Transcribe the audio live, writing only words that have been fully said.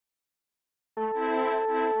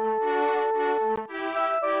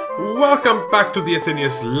Welcome back to the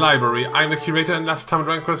SNES library. I'm the curator, and last time at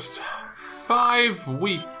Dragon Quest 5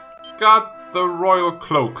 we got the royal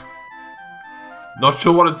cloak. Not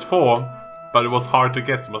sure what it's for, but it was hard to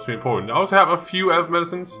get, so it must be important. I also have a few elf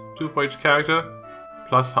medicines, 2 for each character,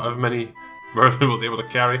 plus however many Merlin was able to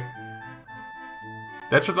carry.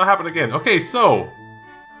 That should not happen again. Okay, so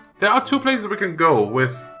there are 2 places we can go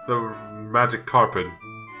with the magic carpet.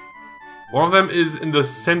 One of them is in the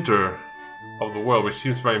center of the world, which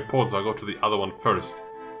seems very important, so I'll go to the other one first.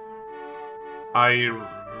 I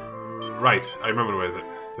remember where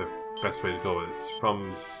the best way to go is.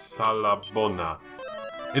 From Salabona.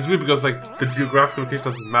 It's weird because like the geographical location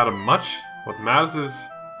doesn't matter much. What matters is...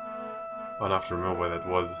 I'll have to remember where that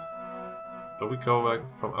was. Don't we go like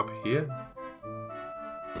from up here?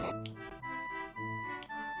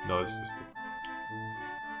 No, this is just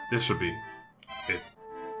this should be it.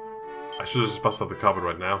 I should have just busted out the carpet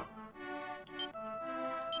right now.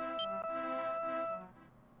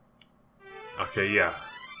 Okay, yeah.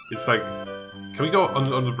 It's like... Can we go on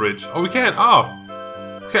the bridge? Oh, we can! Oh!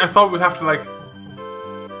 Okay, I thought we'd have to, like...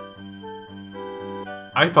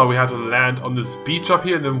 I thought we had to land on this beach up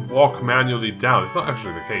here and then walk manually down. It's not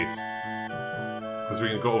actually the case. Because we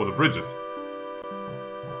can go over the bridges.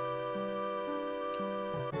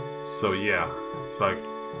 So, yeah. It's like...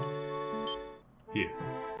 Here.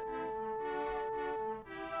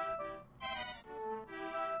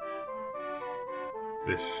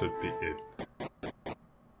 This should be it.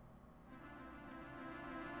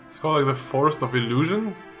 It's called like the Forest of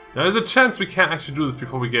Illusions. Now there's a chance we can't actually do this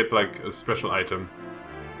before we get like a special item.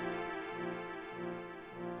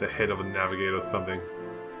 The head of a navigator or something.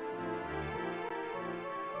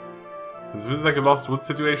 Is this like a Lost Woods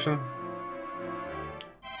situation?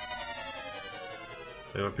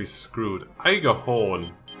 They might be screwed. Eiger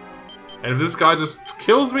Horn. And if this guy just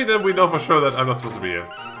kills me, then we know for sure that I'm not supposed to be here.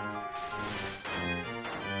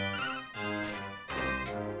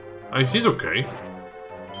 He seems okay.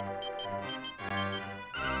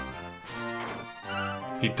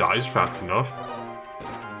 He dies fast enough.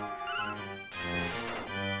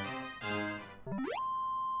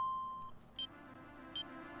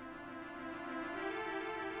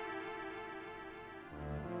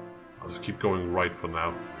 I'll just keep going right for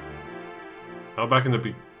now. Now back in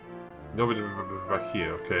the nobody back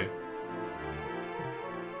here, okay.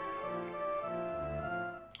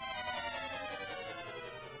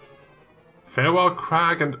 Farewell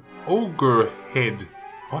Crag and Ogre Head.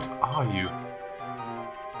 What are you?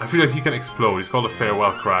 I feel like he can explode. He's called a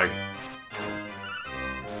Farewell Crag.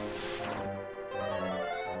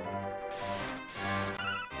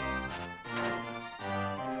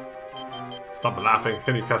 Stop laughing.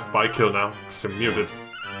 Can you cast by kill now? Because you're muted.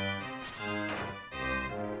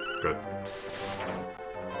 Good.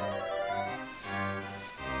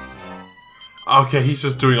 Okay, he's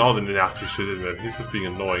just doing all the nasty shit, isn't it? He's just being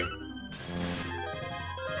annoying.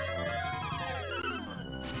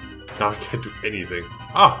 Now I can't do anything.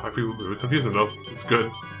 Ah, I feel confusing though. It's good.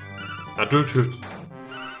 Now do it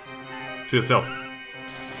to yourself.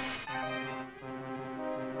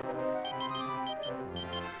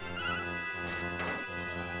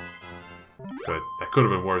 Good. That could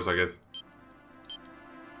have been worse, I guess.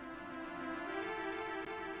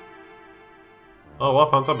 Oh, well,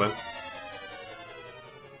 I found something.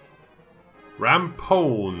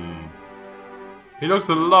 Rampone. He looks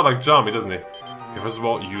a lot like Jamie, doesn't he? Okay, first of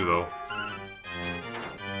all, you though.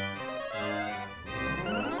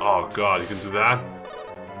 Oh god, you can do that?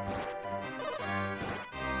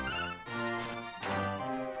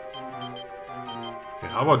 Okay,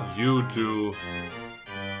 how about you do...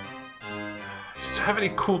 You still have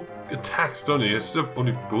any cool attacks, don't you? You still have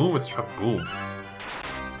only boom? Let's try boom.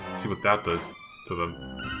 Let's see what that does to them.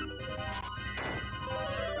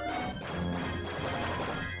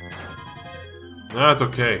 That's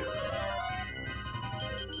okay.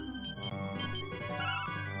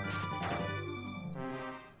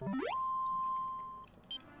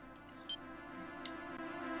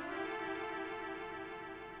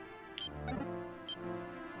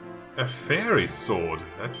 A fairy sword.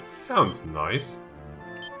 That sounds nice.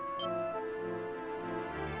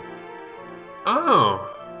 Oh!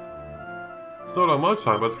 It's not a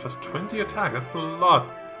multi-time, but it's plus 20 attack. That's a lot.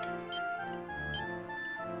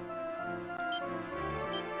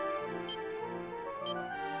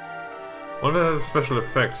 What if it has a special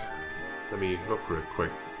effect? Let me look real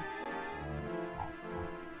quick.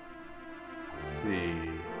 Let's see.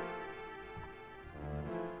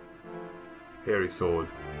 Fairy sword.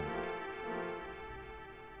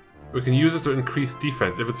 We can use it to increase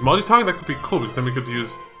defense. If it's multi-target, that could be cool, because then we could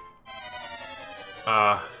use...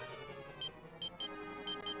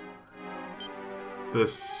 the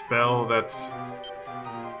spell that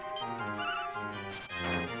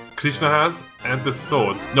Krishna has, and the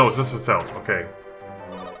sword. No, it's just herself. Okay.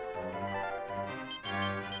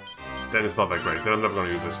 Then it's not that great. Then I'm never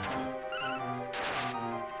gonna use it.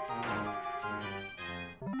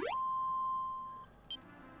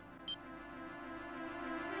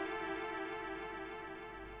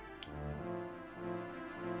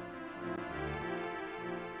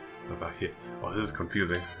 Back here. Oh, this is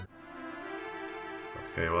confusing.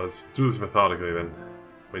 Okay, well, let's do this methodically then.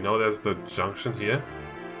 We know there's the junction here.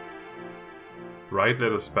 Right,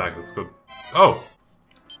 let us back. Let's go. Oh!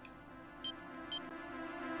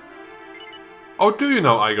 Oh, do you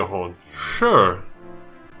know Eigerhorn? Sure.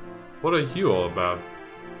 What are you all about?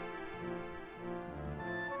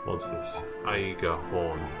 What's this?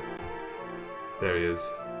 Eigerhorn. There he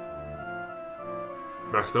is.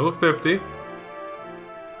 Max level 50.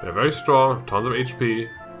 They're very strong, have tons of HP.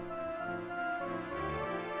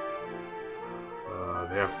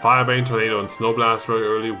 They have Firebane, Tornado, and Snow Blast very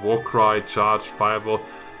early. Warcry, Charge, Fireball.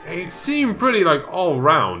 They seem pretty, like, all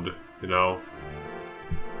round, you know.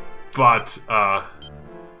 But, yeah,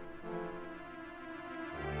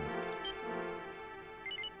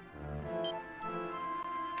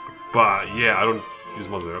 I don't use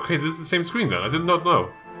monsters. Okay, this is the same screen then. I did not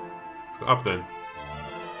know. Let's go up then.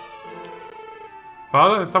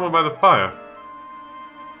 Father, there's someone by the fire.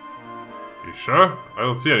 You sure? I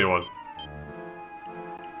don't see anyone.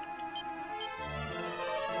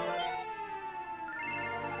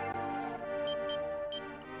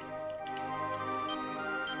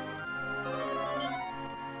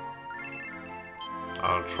 I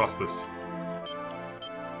don't trust this.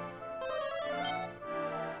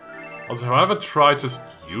 Also, have I ever tried just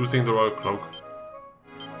using the Royal Cloak?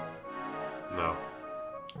 No.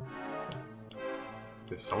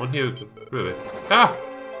 There's someone here to... Really? Ah!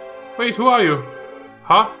 Wait, who are you?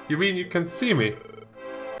 Huh? You mean you can see me?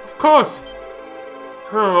 Of course!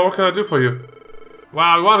 Oh, what can I do for you?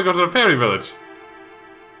 Wow, we want to go to the fairy village.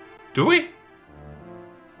 Do we?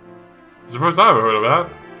 It's the first time I've ever heard of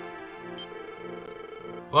that.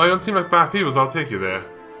 Well, you don't seem like bad people, so I'll take you there.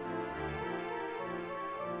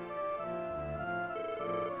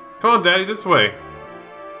 Come on, Daddy, this way.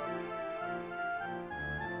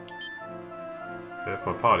 That's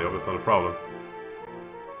my party, I hope it's not a problem.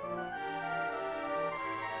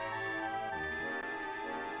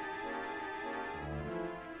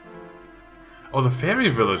 Oh, the fairy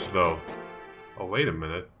village, though. Oh, wait a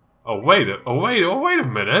minute. Oh, wait a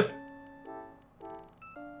minute.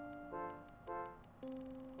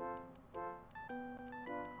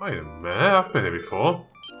 Wait a minute, I've been here before.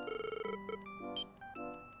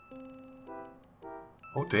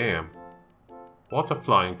 Oh, damn. Water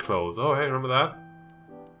flying clothes. Oh, hey, remember that?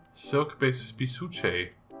 Silk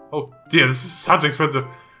bisuche. Oh, dear, this is such expensive.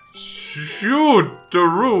 Shoot,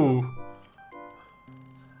 Daru.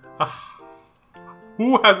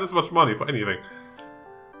 Who has this much money for anything?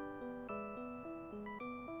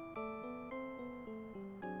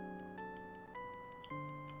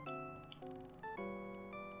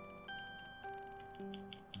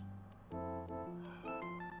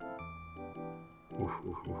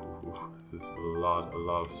 This is a lot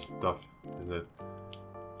of stuff, isn't it?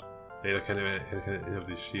 Ada can have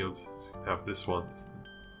these shields. She can have this one. It's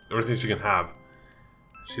everything she can have.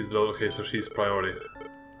 She's low. Okay, so she's priority.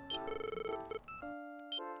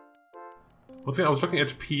 One thing I was looking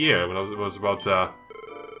at Pierre when it was about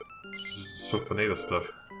some Fanada stuff.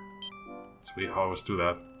 That's how I always do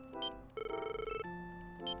that.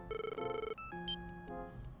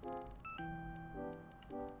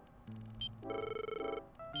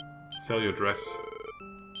 Sell your dress.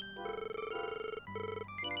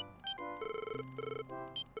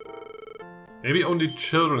 Maybe only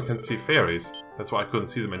children can see fairies. That's why I couldn't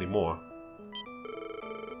see them anymore.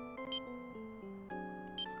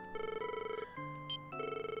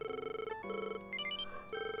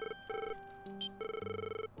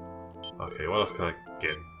 Okay, what else can I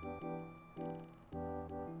get?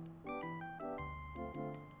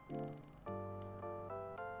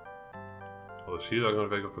 Well, the shield I'm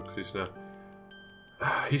gonna go for Krishna.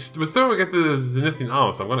 We're still gonna get the Zenithian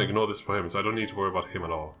armor, so I'm gonna ignore this for him, so I don't need to worry about him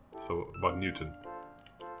at all. So, about Newton.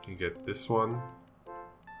 You get this one.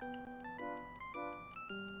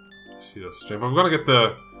 Shield of Strength. I'm gonna get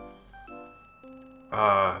the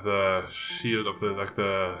shield of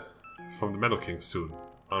the, from the Metal King soon,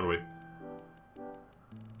 aren't we?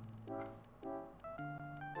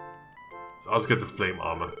 So I'll just get the flame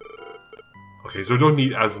armor. Okay, so we don't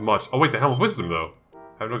need as much. Oh wait, the Helm of Wisdom though.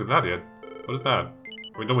 I haven't looked at that yet. What is that?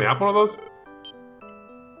 I mean, don't we have one of those?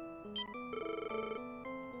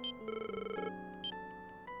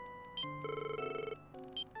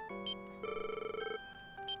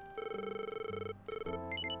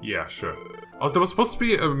 Yeah, sure. Oh, there was supposed to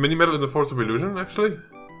be a mini medal in the Force of Illusion, actually?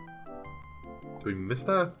 Did we miss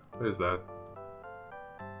that? Where is that?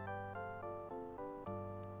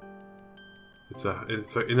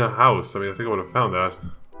 It's in a house. I mean, I think I would have found that.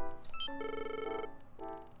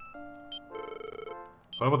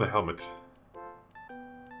 What about the helmet?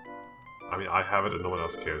 I mean, I have it and no one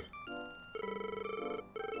else cares.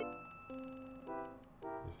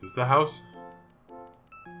 Is this the house?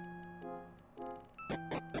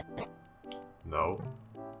 No.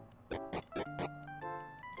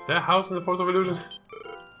 Is there a house in the Force of Illusion?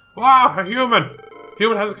 Wow, a human!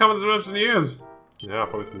 Human hasn't come into this in years. Yeah,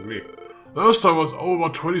 probably since me. Last time was over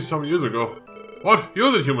 20-some years ago. What?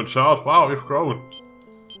 You're the human child? Wow, you've grown.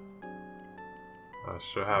 I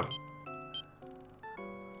sure have.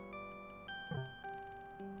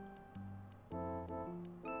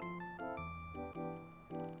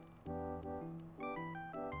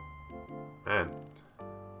 Man,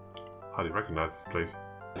 hardly recognize this place.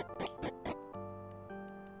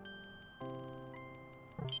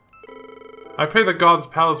 I pray the gods'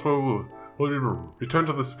 palace will return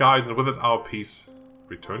to the skies and with it our peace.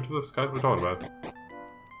 Return to the skies? What are we talking about?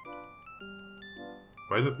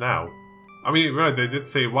 Where is it now? I mean, right, they did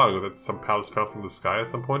say a while ago that some palace fell from the sky at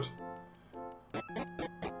some point.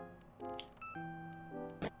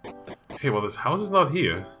 Okay, well this house is not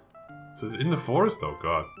here. So it's in the forest? Oh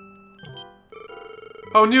god.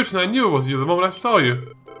 Oh Newton, I knew it was you the moment I saw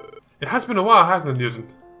you. It has been a while, hasn't it, Newton?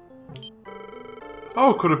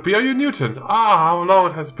 Oh, could it be? Are you Newton? Ah, how long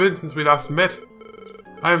it has been since we last met.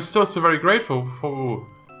 I am still so very grateful for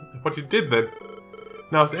what you did then.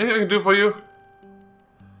 Now, is there anything I can do for you?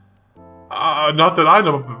 Not that I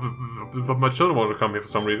know, but my children want to come here for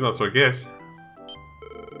some reason, so I guess.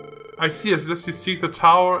 I see, as you seek the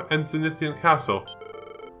tower and Zenithian castle.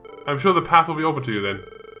 I'm sure the path will be open to you then.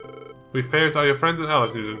 We fairies are your friends and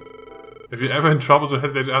allies, Newton. If you're ever in trouble, don't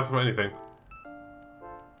hesitate to ask for anything.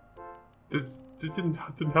 This didn't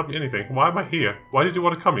help me anything. Why am I here? Why did you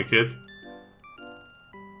want to come here, kids?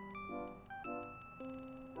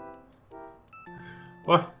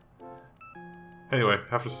 What? Anyway, I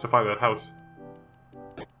have to find that house.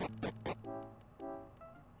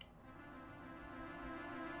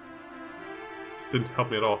 This didn't help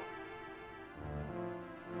me at all.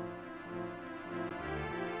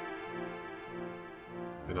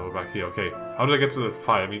 Okay, now we're back here. Okay, how did I get to the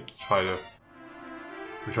fire? Let me try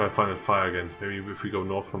to find that fire again. Maybe if we go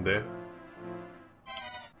north from there.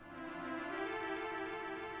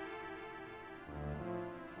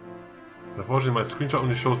 So unfortunately my screenshot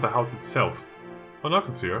only shows the house itself. Oh, now I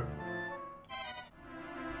can see her.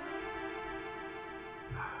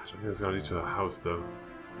 I don't think it's gonna lead to a house though.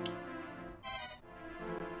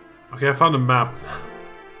 Okay, I found a map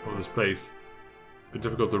of this place. It's a bit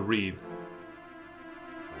difficult to read.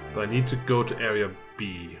 But I need to go to area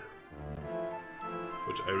B.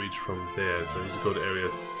 Which I reach from there, so I need to go to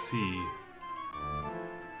area C.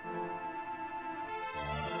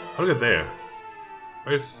 How do I get there?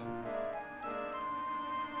 Where's...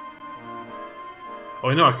 Oh,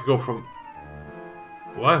 I know I could go from...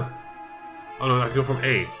 What? Oh no, I could go from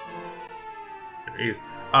A. A is...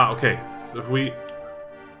 Ah, okay. So if we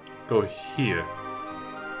go here...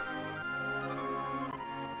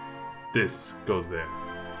 This goes there.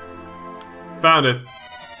 Found it!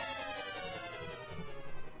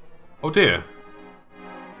 Oh dear.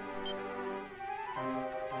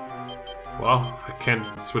 Well, I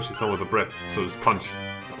can switch this on with a breath, so just punch.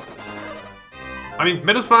 I mean,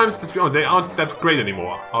 Metal Slimes, let's be honest, they aren't that great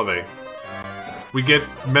anymore, are they? We get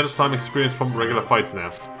Metal Slime experience from regular fights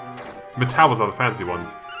now. Metabos are the fancy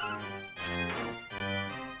ones.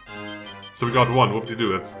 So we got one,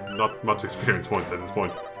 whoop-de-doo, that's not much experience points at this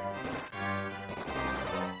point.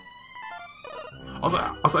 Also,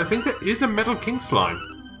 I think there is a Metal King Slime.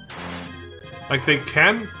 Like, they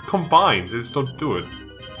can combine, they just don't do it.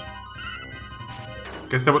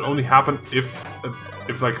 Guess that would only happen if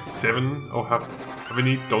like 7 or have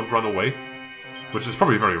any don't run away. Which is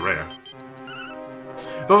probably very rare.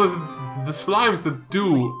 Though the slimes that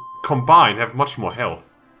do combine have much more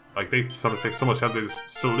health. Like, they sometimes take so much health they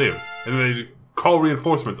still live. And then they call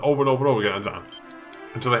reinforcements over and over and over again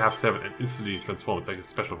until they have 7 and instantly transform. It's like a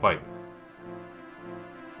special fight.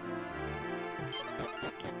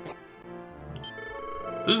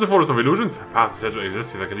 This is the Forest of Illusions. A path is said to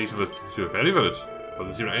exist that can lead to the fairy village. But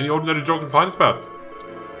there seems any ordinary Joe can find this path.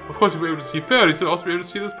 Of course you'll be able to see fairies, you'll also be able to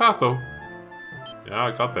see this path though. Yeah,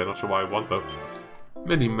 I got that. Not sure why I want that.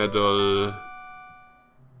 Mini medal.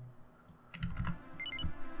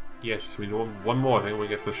 Yes, we know one more thing, we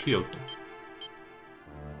get the shield.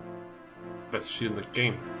 Best shield in the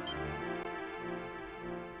game.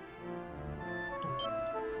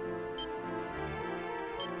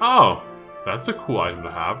 Oh, that's a cool item to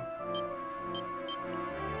have.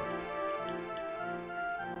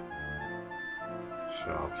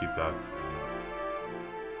 Sure, I'll keep that.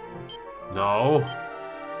 No.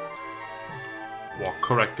 Walk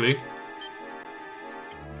correctly.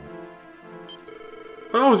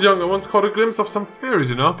 When I was young, I once caught a glimpse of some fairies,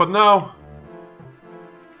 you know, but now...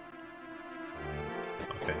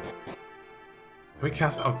 Okay. Can we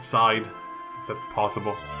cast outside? Is that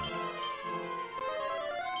possible?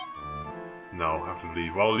 No, I have to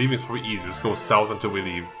leave. Well, leaving is probably easy. Just go south until we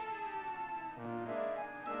leave.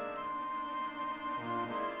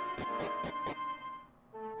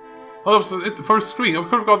 Oh, it's the first screen. I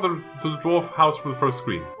could have got the dwarf house from the first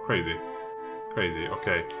screen. Crazy. Crazy,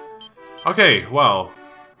 okay. Okay, well.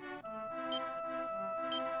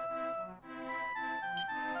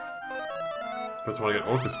 First I want to get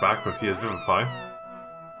Orcus back because he has Vivify.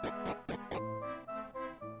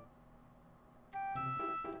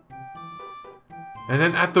 And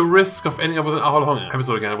then at the risk of ending up with an hour-long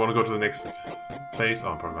episode again, I want to go to the next place. Oh,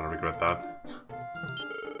 I'm probably going to regret that.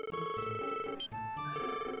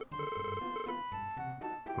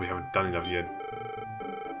 We haven't done enough yet.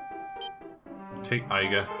 Take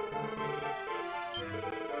Aiga.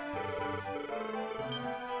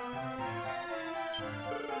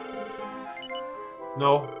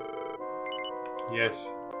 No.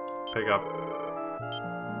 Yes. Pick up.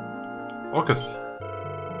 Orcus.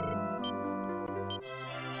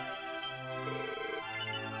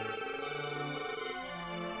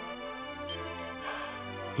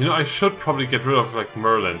 You know, I should probably get rid of, like,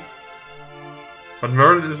 Merlin. But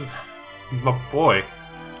Merlin is my boy.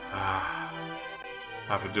 I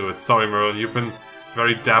have to do it. Sorry, Merlin, you've been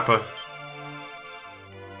very dapper.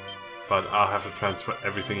 But I'll have to transfer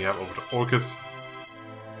everything you have over to Orcus.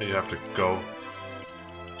 And you have to go.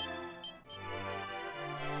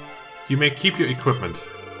 You may keep your equipment.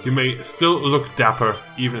 You may still look dapper,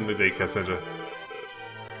 even in the daycare center.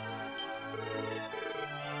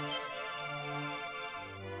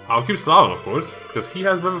 I'll keep Slavin, of course, because he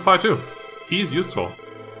has Vivify too. He's useful.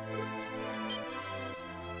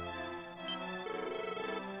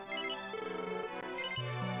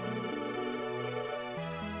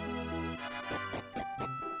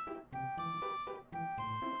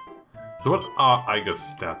 So what are Aiga's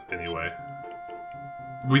stats anyway?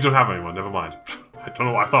 We don't have anyone, never mind. I don't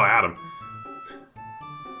know why I thought I had him.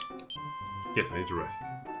 Yes, I need to rest.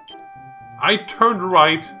 I turned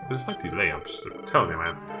right. There's a slight delay, I'm just telling you,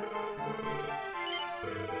 man.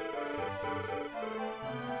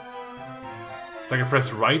 It's like I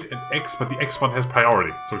press right and X, but the X button has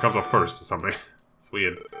priority, so it comes off first or something. It's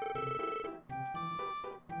weird.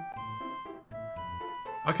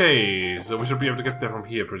 Okay, so we should be able to get there from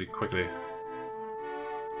here pretty quickly.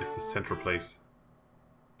 It's the central place.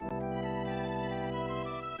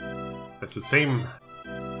 It's the same...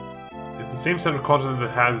 It's the same central continent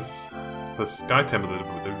that has the Sky Temple that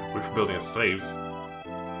we're building as slaves.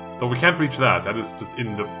 Though we can't reach that. That is just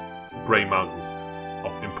in the Bray Mountains.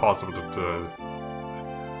 Of impossible to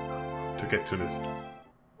get to this.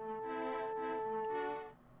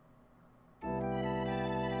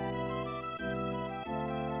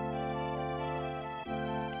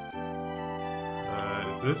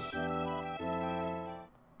 Is this?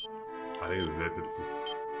 I think this is it. It's just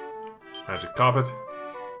magic carpet.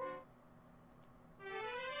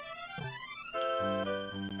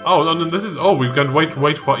 Oh no, this is. Oh, we've got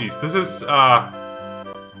way far east. This is up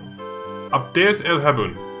there's El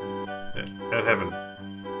Heaven. El Heaven.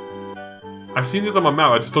 I've seen this on my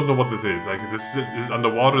map. I just don't know what this is. Like this is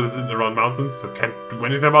underwater. This is around mountains. So can't do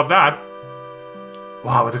anything about that.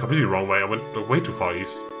 Wow, I went the completely wrong way. I went way too far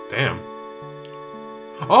east. Damn.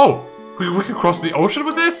 Oh, we can cross the ocean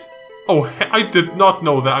with this? Oh, I did not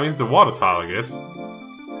know that. I mean, it's a water tile, I guess.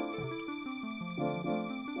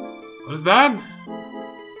 What is that?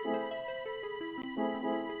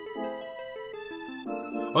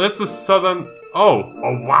 Oh, that's the southern... Oh,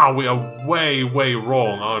 wow, we are way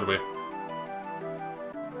wrong, aren't we?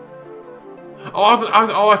 Oh,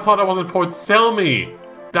 I thought I was in Port Selmy.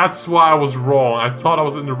 That's why I was wrong. I thought I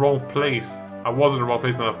was in the wrong place. I was in the wrong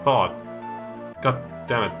place than I thought. God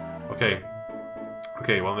damn it. Okay.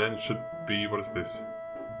 Okay, well then it should be... What is this?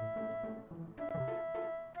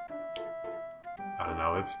 I don't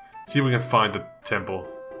know. Let's see if we can find the Temple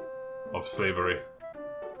of Slavery.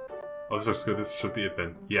 Oh, this looks good. This should be it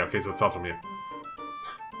then. Yeah, okay, so it starts from here.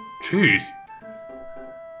 Jeez.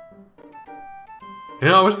 You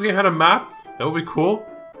know, I wish this game had a map. That would be cool.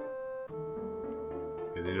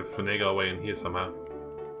 We need to finagle our way in here somehow.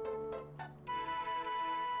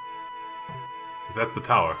 Because that's the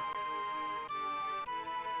tower.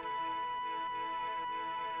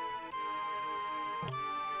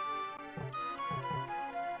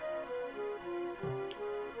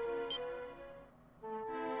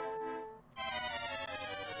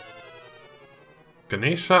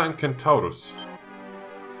 Ganesha and Kentaurus.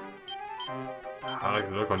 I like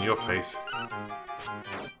the look on your face.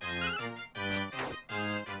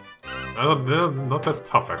 They're not that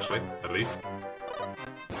tough, actually, at least.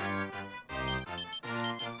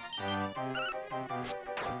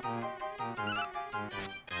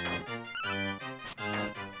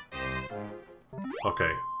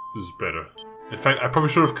 Okay, this is better. In fact, I probably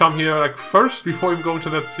should have come here, like, first, before even going to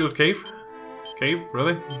that sealed cave. Cave?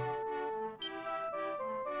 Really?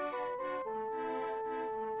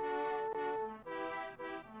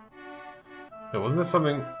 Yeah, wasn't there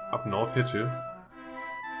something up north here, too?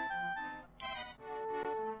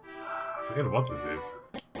 I forget what this is.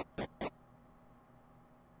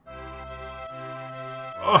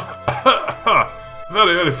 Oh,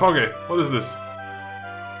 very, very foggy. What is this?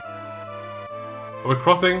 Are we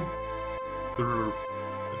crossing the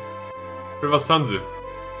River Sanzu?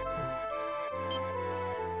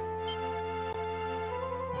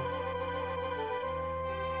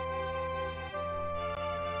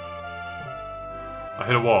 I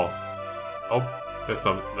hit a wall. Oh, there's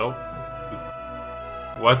some. No, this.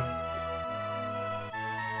 What?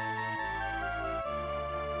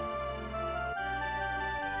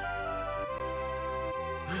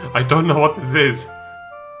 I don't know what this is.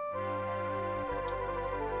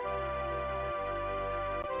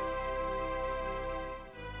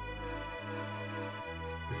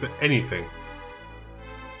 Is there anything?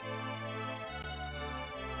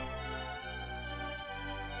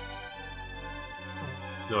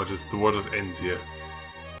 No, just the war just ends here.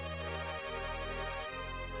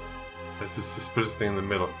 There's this suspicious thing in the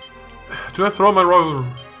middle. Do I throw my royal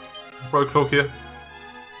cloak here?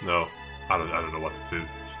 No, I don't know what this is.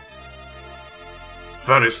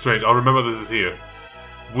 Very strange. I'll remember this is here.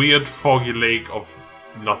 Weird foggy lake of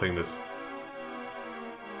nothingness.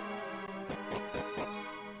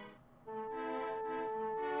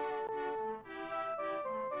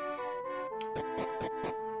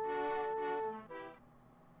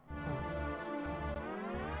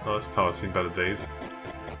 Oh, this tower's seen better days.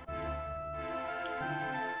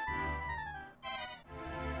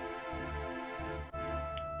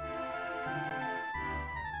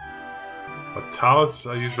 But towers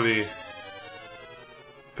are usually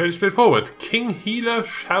fairly straightforward. King, Healer,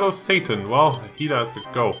 Shadow, Satan. Well, Healer has to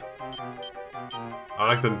go. I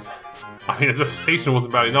like them. I mean, as if Satan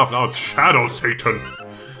wasn't bad enough, now it's Shadow Satan.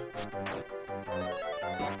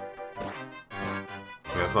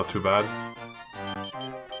 Okay, that's not too bad.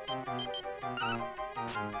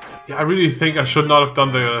 Yeah, I really think I should not have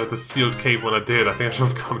done the sealed cave when I did. I think I should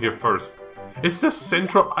have come here first. It's the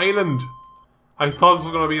central island! I thought this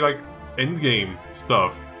was gonna be like endgame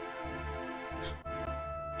stuff.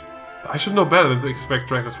 I should know better than to expect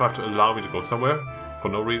Dragon Quest V to allow me to go somewhere for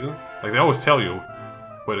no reason. Like, they always tell you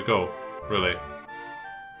where to go, really.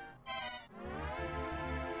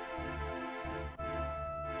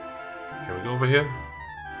 Can we go over here?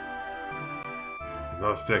 There's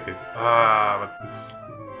another staircase. Ah, but this...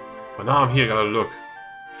 But now I'm here, gotta look.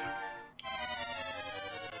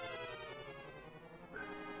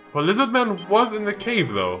 Well, Lizardman was in the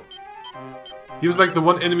cave, though. He was like the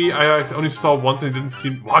one enemy I only saw once and he didn't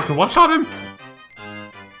seem... Well, I can one-shot him?!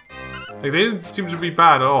 Like, they didn't seem to be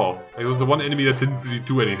bad at all. Like, it was the one enemy that didn't really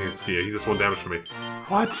do anything scary. He just one damage to me.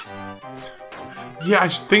 What? Yeah, I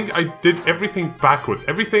think I did everything backwards.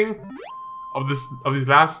 Everything of these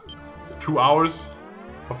last 2 hours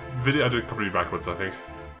of the video, I did completely backwards, I think.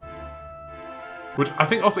 Which I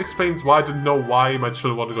think also explains why I didn't know why my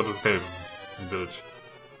children want to go to the fairy village.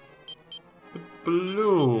 The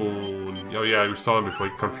balloon. Oh yeah, you saw him before.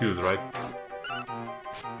 You're confused, right?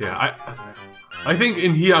 Yeah, I think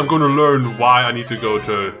in here I'm going to learn why I need to go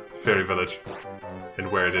to Fairy Village.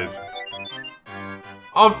 And where it is.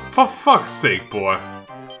 Oh, for fuck's sake, boy.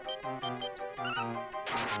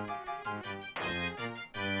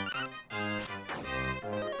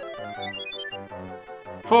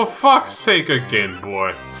 For fuck's sake again,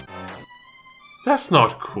 boy. That's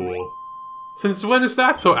not cool. Since when is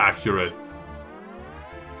that so accurate?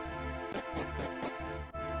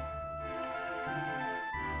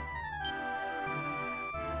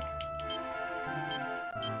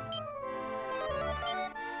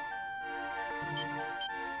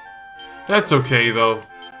 That's okay, though.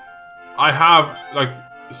 I have, like,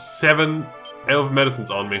 7 elf medicines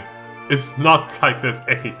on me. It's not like there's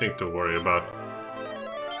anything to worry about.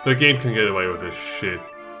 The game can get away with this shit.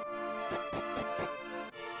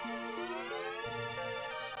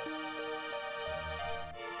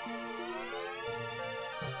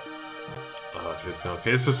 Oh, jeez.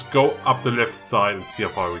 Okay, let's just go up the left side and see how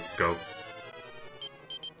far we can go.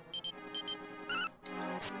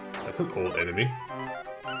 That's an old enemy.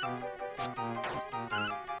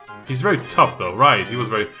 He's very tough, though. Right, he was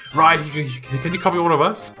very... Right, can he copy one of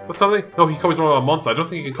us? Or something? No, he copies one of our monsters. I don't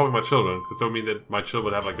think he can copy my children, because that would mean that my children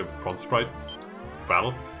would have, like, a front sprite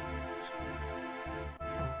battle.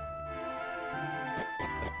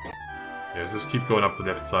 Yeah, let's just keep going up the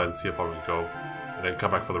left side and see how far we can go. And then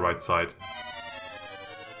come back for the right side.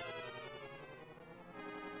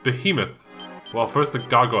 Behemoth. Well, first the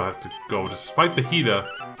gargoyle has to go. Despite the healer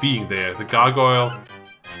being there, the gargoyle...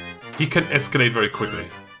 He can escalate very quickly.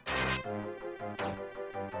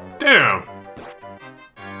 Damn!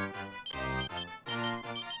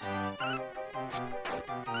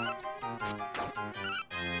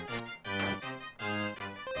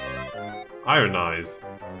 Iron Eyes.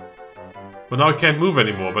 But now he can't move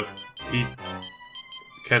anymore, but he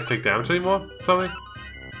can't take damage anymore? Something?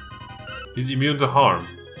 He's immune to harm.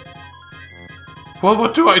 Well,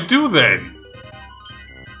 what do I do then?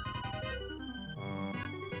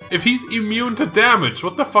 If he's immune to damage,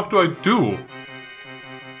 what the fuck do I do?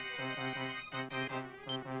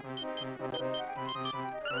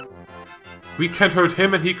 We can't hurt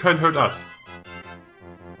him and he can't hurt us.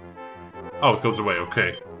 Oh, it goes away,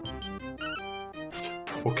 okay.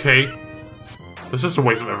 Okay. This is just a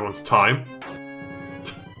waste of everyone's time.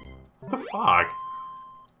 What the fuck?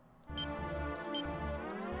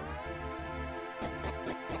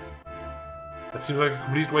 That seems like a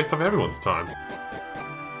complete waste of everyone's time.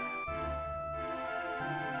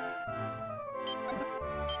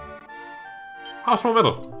 Oh, small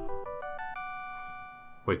metal.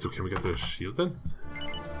 Wait, so can we get the shield then?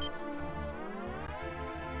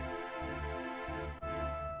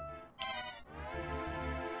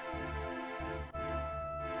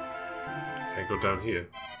 Can't go down here.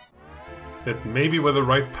 That may be where the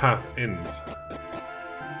right path ends.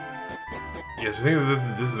 Yes, I think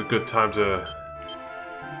that this is a good time to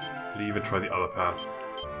leave and try the other path.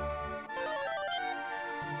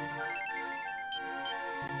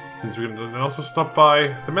 Since we can also stop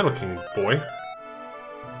by the Metal King boy.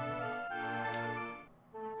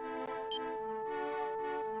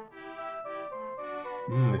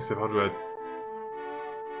 Except how do I...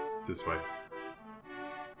 This way.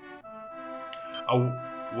 Oh,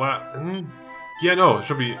 what? Yeah, no, it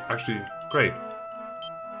should be actually great.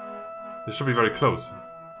 This should be very close.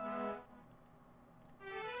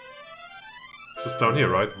 It's just down here,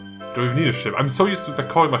 right? Do we even need a ship? I'm so used to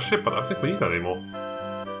calling my ship, but I don't think we need that anymore.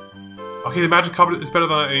 Okay, the magic cabinet is better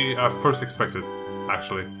than I first expected,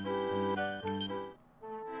 actually.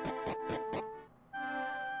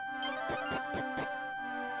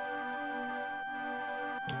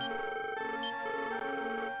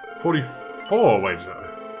 $44. Wait,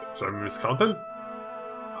 should I miscount then?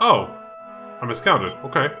 Oh, I miscounted.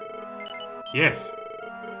 Okay. Yes.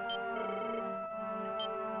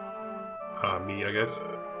 Me, I guess.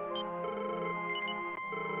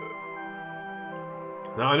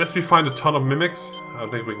 Now, unless we find a ton of mimics, I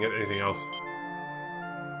don't think we can get anything else.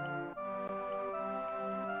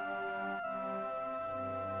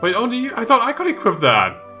 Wait, only I thought I could equip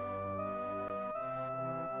that.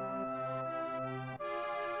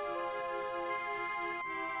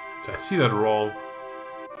 Did I see that wrong?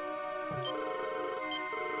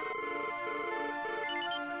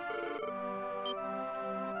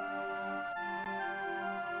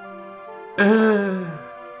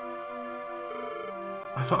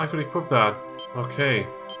 I thought I could equip that. Okay.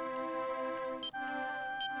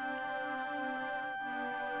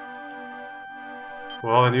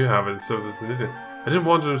 Well, then you have it. So the Zenithian. I didn't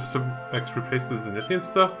want to replace the Zenithian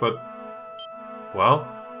stuff, but well.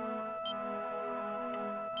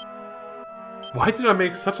 Why did I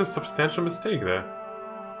make such a substantial mistake there?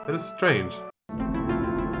 That is strange.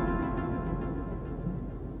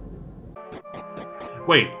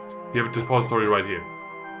 Wait, you have a depository right here.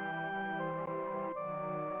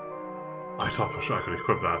 I thought for sure I could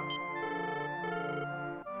equip that.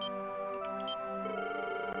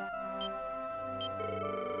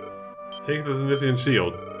 Take the Zenithian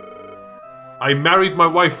shield. I married my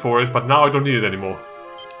wife for it, but now I don't need it anymore.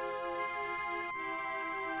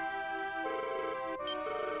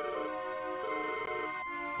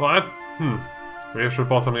 What? Maybe I should have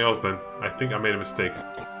bought something else then. I think I made a mistake.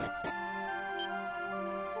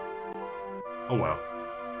 Oh well.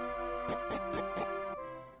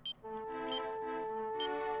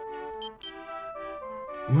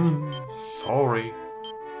 Sorry.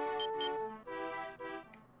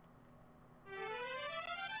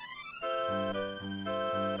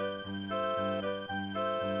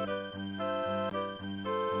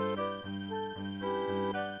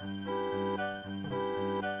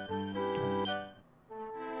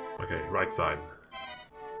 Okay, right side.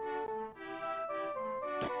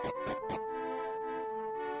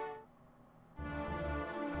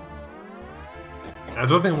 I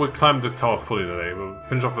don't think we'll climb the tower fully today. We'll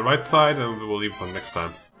finish off the right side and we'll leave for next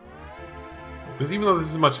time. Because even though this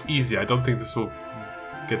is much easier, I don't think this will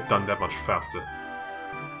get done that much faster.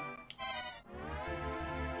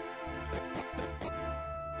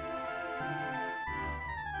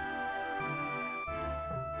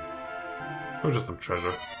 Or just some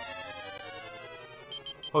treasure.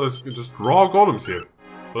 Oh, there's just raw golems here.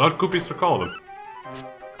 Without goopies to call them.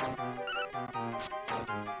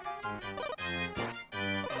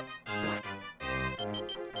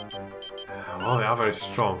 Well, they are very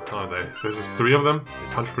strong, aren't they? There's just 3 of them.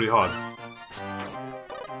 They punch pretty hard.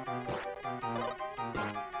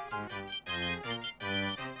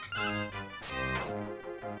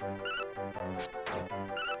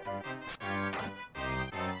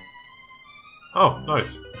 Oh,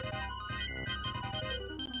 nice.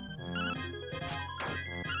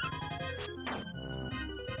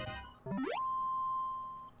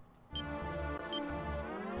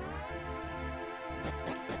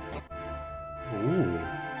 Ooh.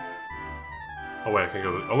 Oh wait, I can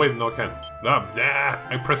go. Oh wait, no, I can't. Ah,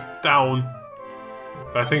 I pressed down.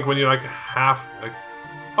 But I think when you're like half, like,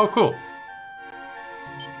 oh cool.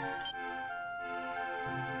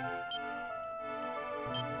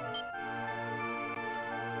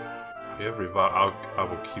 Every vow, I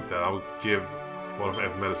will keep that. I will give one of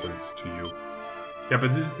F medicines to you. Yeah,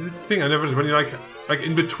 but this thing I never. When you like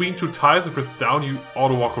in between 2 tiles and press down, you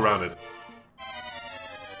auto walk around it.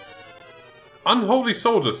 Unholy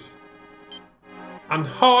soldiers!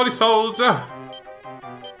 Unholy soldier!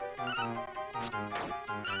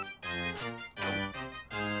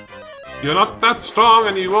 You're not that strong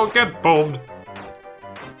and you won't get bombed!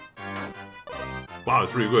 Wow,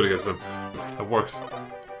 it's really good against them. That works.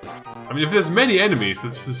 I mean, if there's many enemies,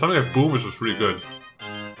 something like Boom is just really good.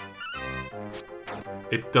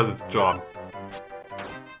 It does its job.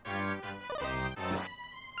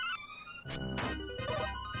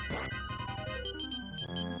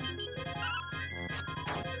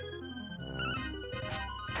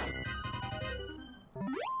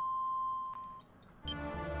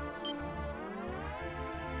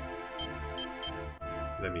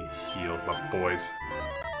 Let me heal my boys.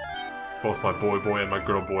 Both my boy and my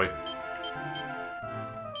girl boy.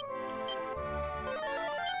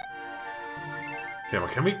 Yeah,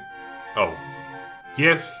 but can we? Oh.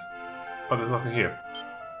 Yes, but there's nothing here.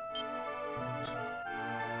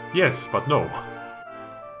 Yes, but no.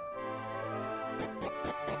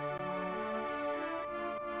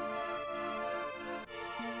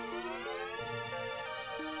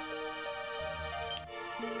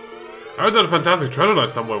 I heard that a fantastic treasure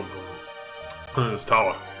lies somewhere in this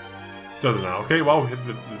tower. Doesn't now. Okay, well, we hit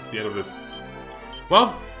the end of this.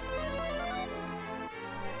 Well,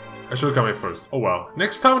 I should have come here first. Oh well.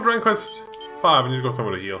 Next time on Dragon Quest 5, I need to go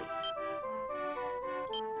somewhere to heal.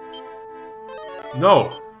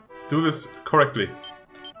 No! Do this correctly.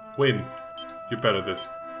 Win. You're better at this.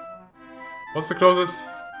 What's the closest?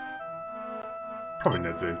 Probably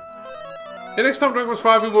Ned's in. Yeah, next time on Dragon Quest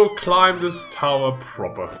 5, we will climb this tower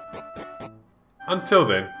proper. Until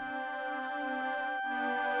then,